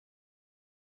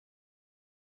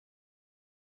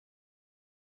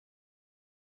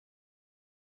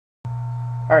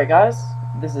Alright guys,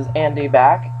 this is Andy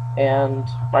back, and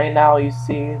right now you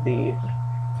see the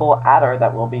full adder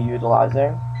that we'll be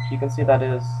utilizing. You can see that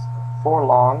is 4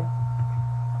 long.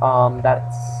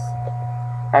 That's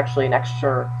actually an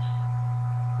extra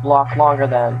block longer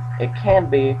than it can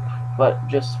be, but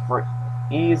just for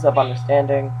ease of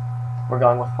understanding, we're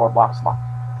going with 4 blocks long.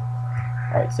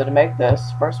 Alright, so to make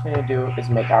this, first we need to do is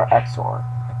make our XOR.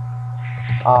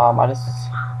 I just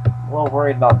a little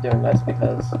worried about doing this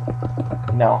because,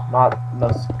 no, not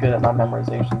most good at my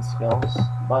memorization skills,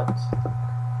 but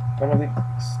we're going to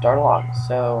start along.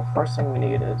 So, first thing we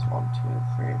need is 1, 2,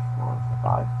 3, 4,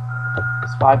 5.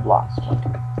 It's 5 blocks. 1, 2,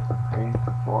 3,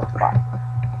 4, 5.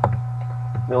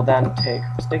 We'll then take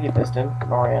our sticky piston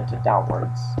and orient it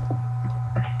downwards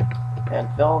and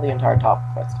fill the entire top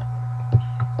of piston.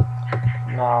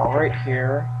 Now, right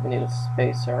here, we need a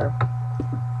spacer.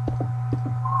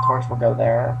 Torch will go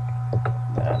there.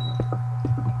 Then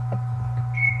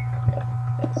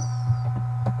this.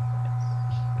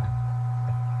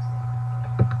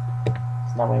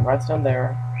 So now we have redstone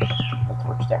there, the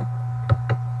torch there.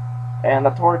 And the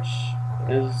torch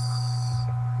is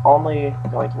only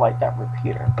going to light that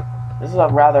repeater. This is a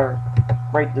rather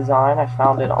great design. I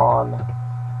found it on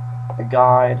a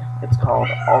guide. It's called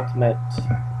Ultimate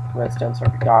Redstone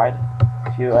Circuit Guide.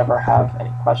 If you ever have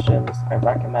any questions, I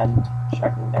recommend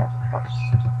checking there first.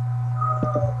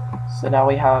 So now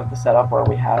we have the setup where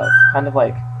we have kind of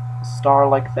like a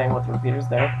star-like thing with repeaters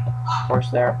there, torch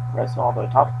there, redstone all the way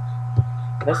top.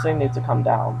 This thing needs to come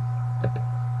down.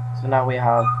 So now we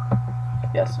have,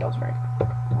 yes, I was right,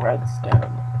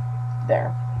 redstone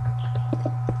there.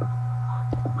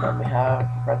 Then we have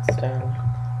redstone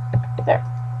there.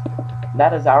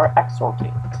 That is our XOR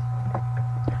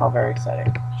gate. How very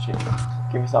exciting. Should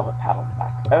give yourself a pat on the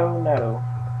back. Oh no.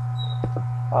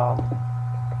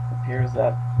 Appears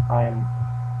that I am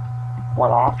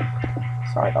one off.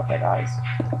 Sorry about that, guys.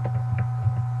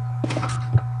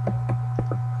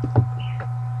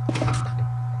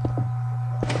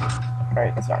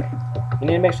 Alright, sorry. You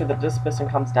need to make sure that this piston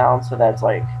comes down so that it's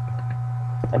like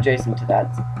adjacent to that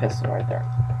piston right there.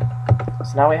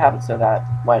 So now we have it so that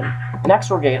when an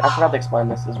XOR gate, I forgot to explain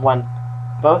this, is when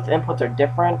both inputs are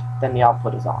different, then the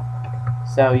output is on.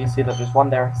 So you see that there's 1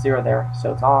 there, 0 there,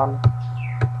 so it's on.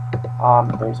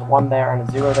 There's a 1 there and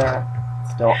a 0 there,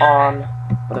 it's still on.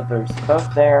 But if there's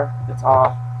both there, it's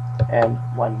off. And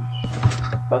when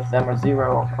both of them are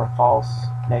 0 or false,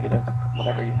 negative,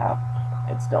 whatever you have,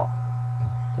 it's still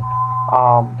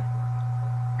on.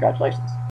 Congratulations.